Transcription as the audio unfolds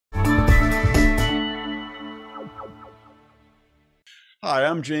Hi,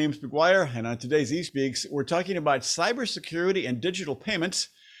 I'm James McGuire, and on today's eSpeaks, we're talking about cybersecurity and digital payments.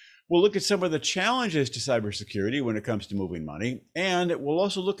 We'll look at some of the challenges to cybersecurity when it comes to moving money, and we'll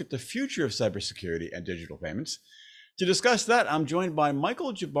also look at the future of cybersecurity and digital payments. To discuss that, I'm joined by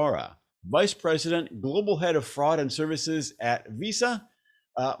Michael Jabbara, Vice President, Global Head of Fraud and Services at Visa.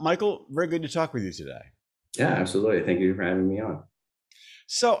 Michael, very good to talk with you today. Yeah, absolutely. Thank you for having me on.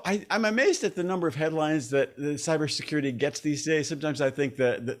 So I'm amazed at the number of headlines that the cybersecurity gets these days. Sometimes I think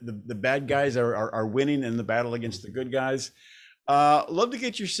the bad guys are winning in the battle against the good guys. Love to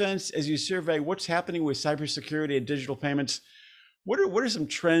get your sense as you survey what's happening with cybersecurity and digital payments. What are some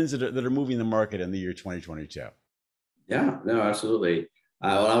trends that are moving the market in the year 2022? Yeah, no, absolutely.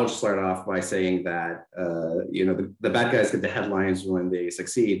 Well, I will just start off by saying that the bad guys get the headlines when they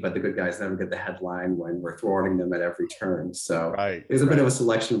succeed, but the good guys never get the headline when we're thwarting them at every turn. So Right, there's a bit right. of a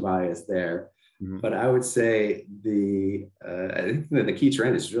selection bias there. Mhm. But I would say I think that the key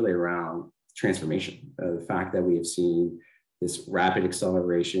trend is really around transformation. The fact that we have seen this rapid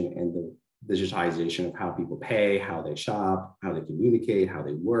acceleration in the digitization of how people pay, how they shop, how they communicate, how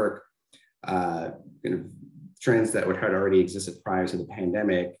they work. Uh, kind of trends that had already existed prior to the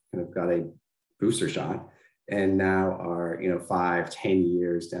pandemic kind of got a booster shot and now are 5-10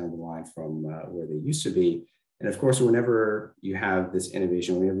 years down the line from where they used to be. And of course, whenever you have this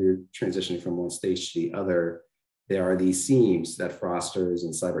innovation, whenever you're transitioning from one stage to the other, there are these seams that fraudsters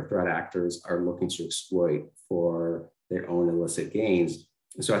and cyber threat actors are looking to exploit for their own illicit gains.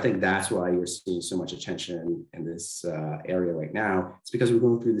 And so I think that's why you're seeing so much attention in this area right now. It's because we're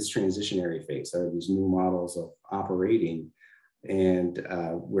going through this transitionary phase. There are these new models of operating, and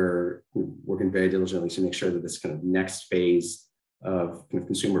we're working very diligently to make sure that this kind of next phase of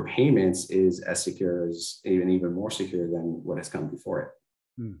consumer payments is as secure as even more secure than what has come before it.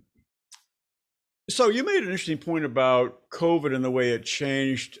 Hmm. So you made an interesting point about COVID and the way it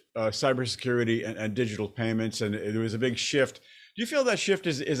changed cybersecurity and digital payments, and there was a big shift. Do you feel that shift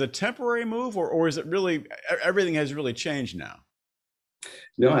is a temporary move, or is it really everything has really changed now?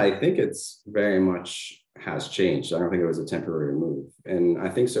 No, I think it's very much has changed. I don't think it was a temporary move. And I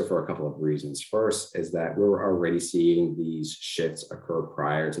think so for a couple of reasons. First is that we were already seeing these shifts occur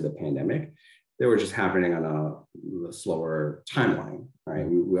prior to the pandemic. They were just happening on a slower timeline, right?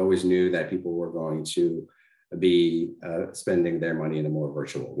 We always knew that people were going to be spending their money in a more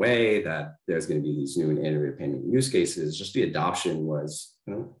virtual way, that there's going to be these new and innovative payment use cases. Just the adoption was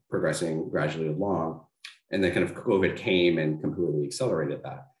progressing gradually along. And then kind of COVID came and completely accelerated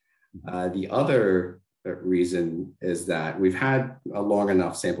that. The other reason is that we've had a long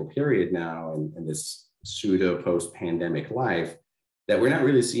enough sample period now in this pseudo post-pandemic life that we're not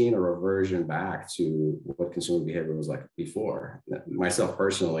really seeing a reversion back to what consumer behavior was like before. Myself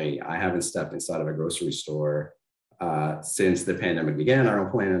personally, I haven't stepped inside of a grocery store since the pandemic began. I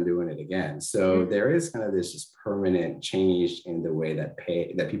don't plan on doing it again. So there is kind of this just permanent change in the way that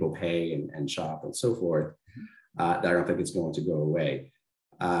people pay and shop and so forth that I don't think it's going to go away.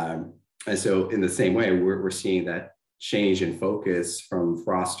 And so in the same way, we're seeing that change in focus from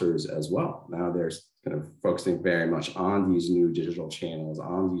fraudsters as well. Now there's kind of focusing very much on these new digital channels,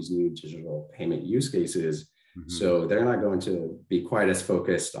 on these new digital payment use cases. So they're not going to be quite as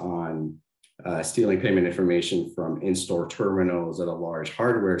focused on stealing payment information from in-store terminals at a large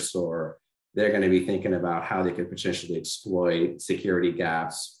hardware store. They're going to be thinking about how they could potentially exploit security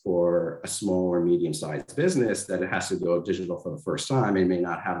gaps for a small or medium-sized business that it has to go digital for the first time and may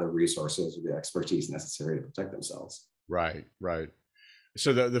not have the resources or the expertise necessary to protect themselves. Right, right.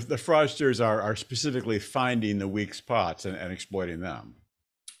 So the fraudsters are specifically finding the weak spots and exploiting them.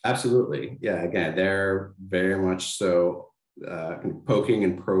 Absolutely. Yeah, again, they're very much so poking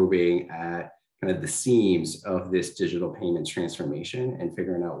and probing at kind of the seams of this digital payment transformation and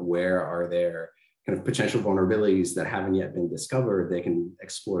figuring out where are there kind of potential vulnerabilities that haven't yet been discovered they can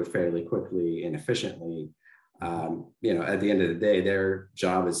exploit fairly quickly and efficiently. At the end of the day, their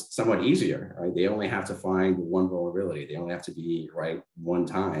job is somewhat easier, right? They only have to find one vulnerability. They only have to be right one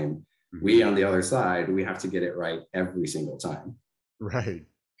time. We, on the other side, we have to get it right every single time. Right.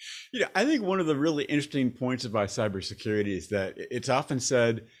 I think one of the really interesting points about cybersecurity is that it's often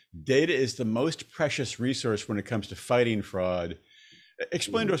said data is the most precious resource when it comes to fighting fraud.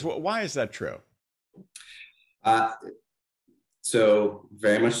 Explain to us why is that true? Uh, So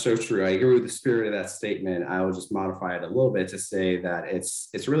very much so true. I agree with the spirit of that statement. I will just modify it a little bit to say that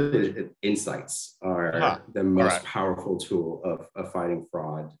it's really insights are the All most right. powerful tool of fighting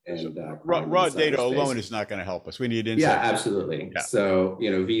fraud and crime in the Raw data cyberspace. alone is not going to help us. We need Yeah, insight. absolutely. Yeah. So,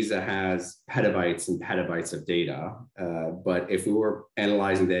 Visa has petabytes and petabytes of data. But if we were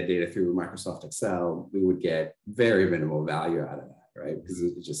analyzing that data through Microsoft Excel, we would get very minimal value out of that. right? Because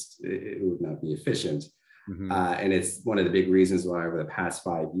it would not be efficient. Mm-hmm. And it's one of the big reasons why over the past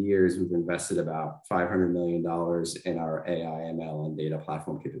 5 years, we've invested about $500 million in our AI, ML, and data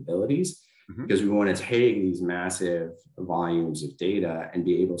platform capabilities, Mm-hmm. because we want to take these massive volumes of data and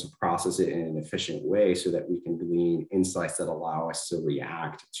be able to process it in an efficient way so that we can glean insights that allow us to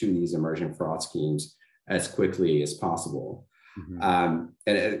react to these emerging fraud schemes as quickly as possible. Mm-hmm.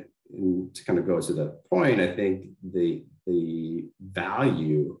 And to kind of go to the point, I think the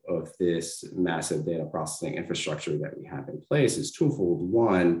value of this massive data processing infrastructure that we have in place is twofold.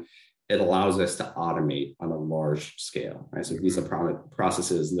 One, it allows us to automate on a large scale, right? So Visa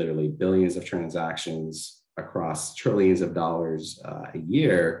processes literally billions of transactions across trillions of dollars a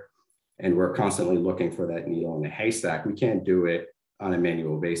year, and we're constantly looking for that needle in the haystack. We can't do it on a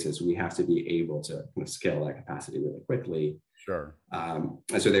manual basis. We have to be able to kind of scale that capacity really quickly. Sure. And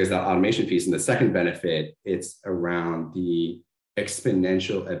so there's that automation piece. And the second benefit, it's around the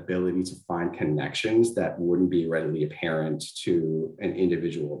exponential ability to find connections that wouldn't be readily apparent to an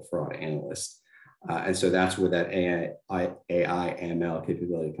individual fraud analyst. And so that's where that AI ML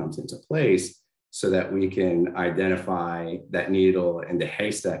capability comes into place, so that we can identify that needle in the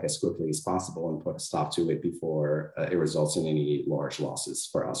haystack as quickly as possible and put a stop to it before it results in any large losses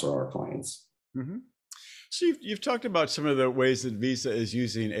for us or our clients. Mm-hmm. So you've talked about some of the ways that Visa is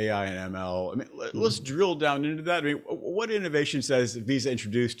using AI and ML. I mean, let's drill down into that. I mean, what innovations has Visa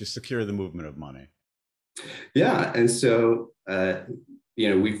introduced to secure the movement of money? Yeah, and so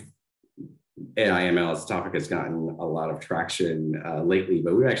we've AI ML as a topic has gotten a lot of traction lately,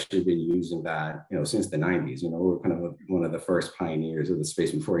 but we've actually been using that since the 90s. We're kind of one of the first pioneers of the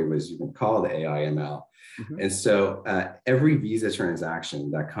space before it was even called AI ML. Mm-hmm. And so every Visa transaction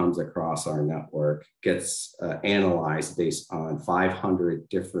that comes across our network gets analyzed based on 500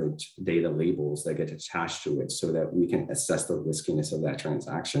 different data labels that get attached to it, so that we can assess the riskiness of that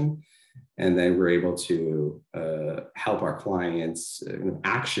transaction. And then we're able to help our clients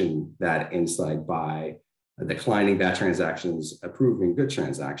action that insight by declining bad transactions, approving good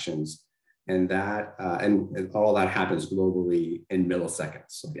transactions. And that and all that happens globally in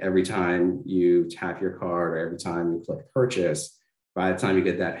milliseconds. Like every time you tap your card or every time you click purchase, by the time you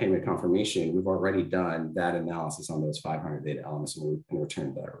get that payment confirmation, we've already done that analysis on those 500 data elements and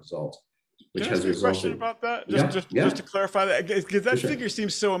returned that result. Which has a question about that? Just to clarify that, because that figure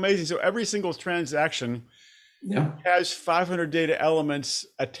seems so amazing. So every single transaction has 500 data elements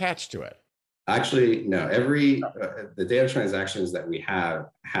attached to it. Actually, no. The data transactions that we have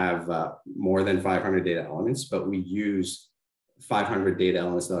more than 500 data elements, but we use 500 data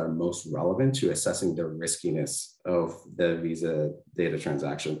elements that are most relevant to assessing the riskiness of the Visa data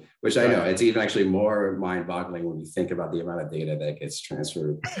transaction, which I know it's even actually more mind-boggling when you think about the amount of data that gets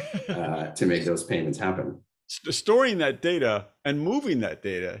transferred to make those payments happen. Storing that data and moving that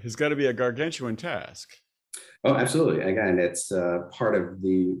data has got to be a gargantuan task. Oh, absolutely. Again, it's part of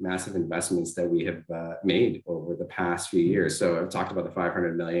the massive investments that we have made over the past few years. So I've talked about the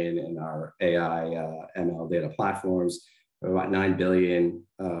 500 million in our AI ML data platforms, about 9 billion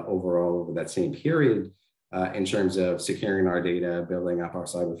overall over that same period in terms of securing our data, building up our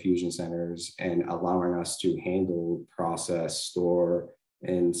cyber fusion centers, and allowing us to handle, process, store,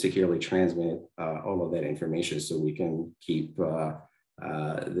 and securely transmit all of that information so we can keep the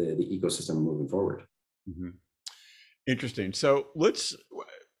ecosystem moving forward. Mm-hmm. Interesting. So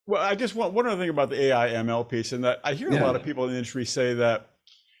I guess one other thing about the AI ML piece, and that I hear a lot of people in the industry say that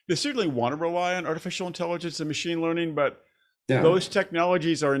they certainly want to rely on artificial intelligence and machine learning, but those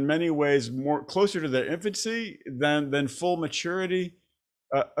technologies are in many ways more closer to their infancy than full maturity.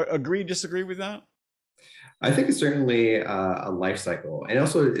 Agree, disagree with that? I think it's certainly a life cycle. And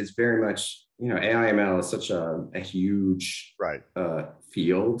also it's very much, AI ML is such a huge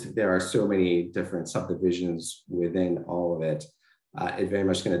field. There are so many different subdivisions within all of it. It very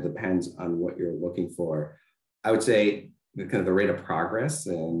much kind of depends on what you're looking for. I would say the rate of progress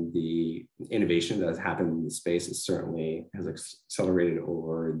and the innovation that has happened in the space has accelerated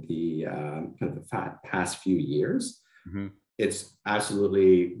over the past few years. Mm-hmm. It's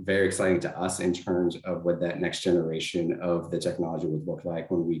absolutely very exciting to us in terms of what that next generation of the technology would look like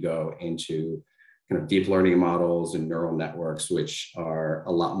when we go into kind of deep learning models and neural networks, which are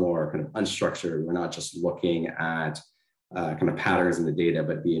a lot more kind of unstructured. We're not just looking at kind of patterns in the data,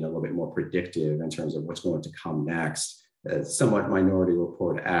 but being a little bit more predictive in terms of what's going to come next. Somewhat Minority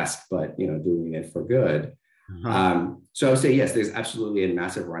Report-esque, but doing it for good. So I would say, yes, there's absolutely a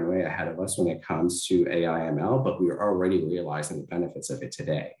massive runway ahead of us when it comes to AI ML, but we're already realizing the benefits of it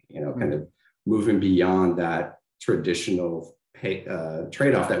today, kind of moving beyond that traditional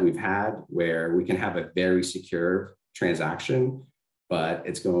trade-off that we've had, where we can have a very secure transaction but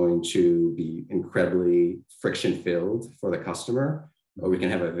it's going to be incredibly friction filled for the customer. Or we can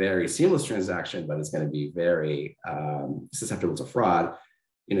have a very seamless transaction, but it's going to be very susceptible to fraud.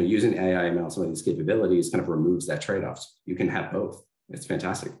 Using AI ML, some of these capabilities kind of removes that trade-offs. You can have both. It's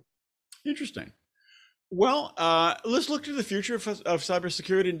fantastic. Interesting. Well, let's look to the future of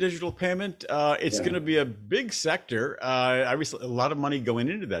cybersecurity and digital payment. It's going to be a big sector. Obviously, a lot of money going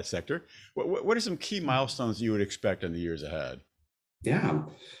into that sector. What are some key milestones you would expect in the years ahead? Yeah.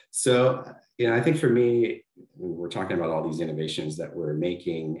 So, I think for me, we're talking about all these innovations that we're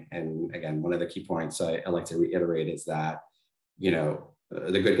making. And again, one of the key points I like to reiterate is that,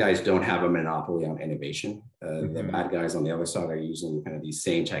 the good guys don't have a monopoly on innovation. The bad guys on the other side are using kind of these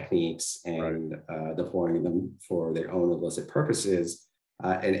same techniques and deploying them for their own illicit purposes.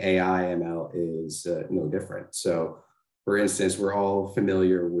 And AI ML is no different. So, for instance, we're all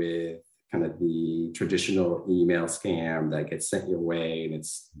familiar with kind of the traditional email scam that gets sent your way, and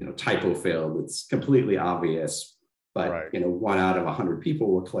it's typo filled. It's completely obvious, but 1 out of 100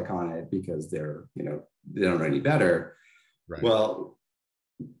 people will click on it because they don't know any better. Right. Well,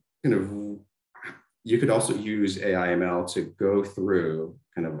 you could also use AI ML to go through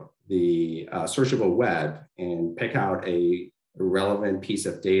kind of the searchable web and pick out a relevant piece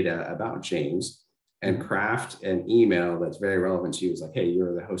of data about James and craft an email that's very relevant to you. It's like, hey,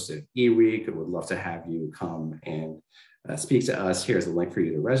 you're the host of eWEEK. I would love to have you come and speak to us. Here's a link for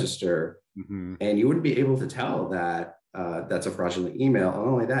you to register. And you wouldn't be able to tell that that's a fraudulent email. And not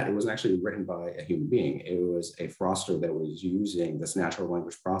only that, it wasn't actually written by a human being. It was a fraudster that was using this natural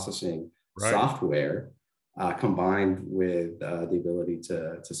language processing software combined with the ability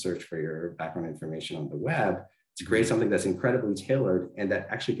to search for your background information on the web to create something that's incredibly tailored and that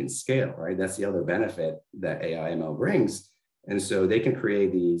actually can scale, right? That's the other benefit that AI ML brings. And so they can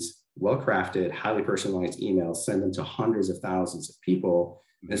create these well-crafted, highly personalized emails, send them to hundreds of thousands of people.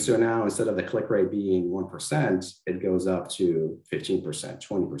 And so now instead of the click rate being 1%, it goes up to 15%,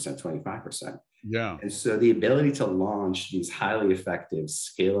 20%, 25%. Yeah. And so the ability to launch these highly effective,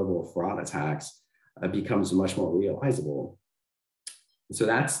 scalable fraud attacks becomes much more realizable. So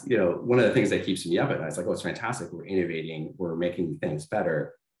that's, one of the things that keeps me up at night. It's like, oh, it's fantastic. We're innovating, we're making things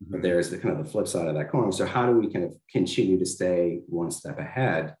better. But there's the kind of the flip side of that coin. So how do we kind of continue to stay one step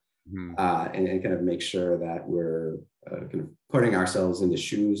ahead and kind of make sure that we're kind of putting ourselves in the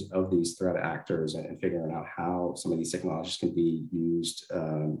shoes of these threat actors and figuring out how some of these technologies can be used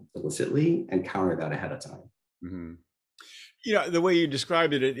illicitly and counter that ahead of time. The way you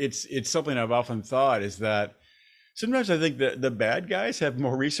described it, it's something I've often thought is that sometimes I think that the bad guys have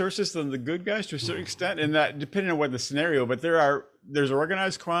more resources than the good guys to a certain extent, and that depending on what the scenario, but there's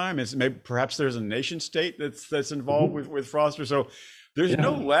organized crime. Perhaps there's a nation state that's involved with fraudsters. So there's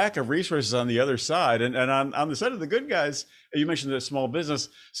no lack of resources on the other side. And on the side of the good guys, you mentioned the small business,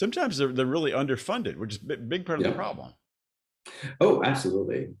 sometimes they're really underfunded, which is a big part of the problem. Oh,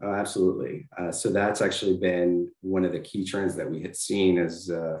 absolutely. Absolutely. So that's actually been one of the key trends that we had seen as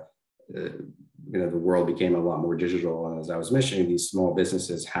the world became a lot more digital. And as I was mentioning, these small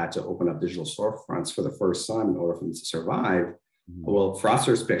businesses had to open up digital storefronts for the first time in order for them to survive. Well,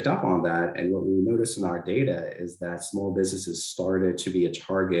 fraudsters picked up on that. And what we noticed in our data is that small businesses started to be a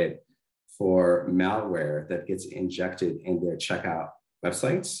target for malware that gets injected in their checkout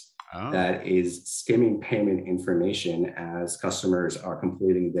websites that is skimming payment information as customers are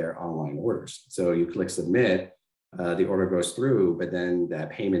completing their online orders. So you click submit, the order goes through, but then that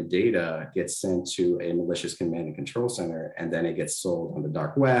payment data gets sent to a malicious command and control center, and then it gets sold on the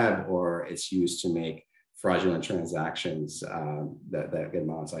dark web, or it's used to make fraudulent transactions that get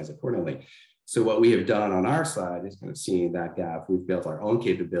monetized accordingly. So what we have done on our side is kind of seeing that gap. We've built our own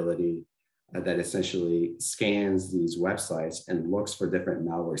capability that essentially scans these websites and looks for different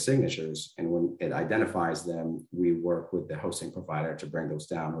malware signatures. And when it identifies them, we work with the hosting provider to bring those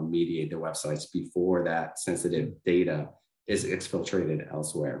down, remediate the websites before that sensitive data is exfiltrated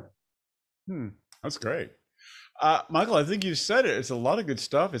elsewhere. That's great. Michael, I think you said it. It's a lot of good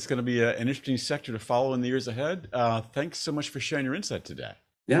stuff. It's going to be an interesting sector to follow in the years ahead. Thanks so much for sharing your insight today.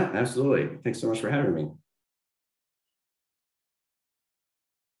 Yeah, absolutely. Thanks so much for having me.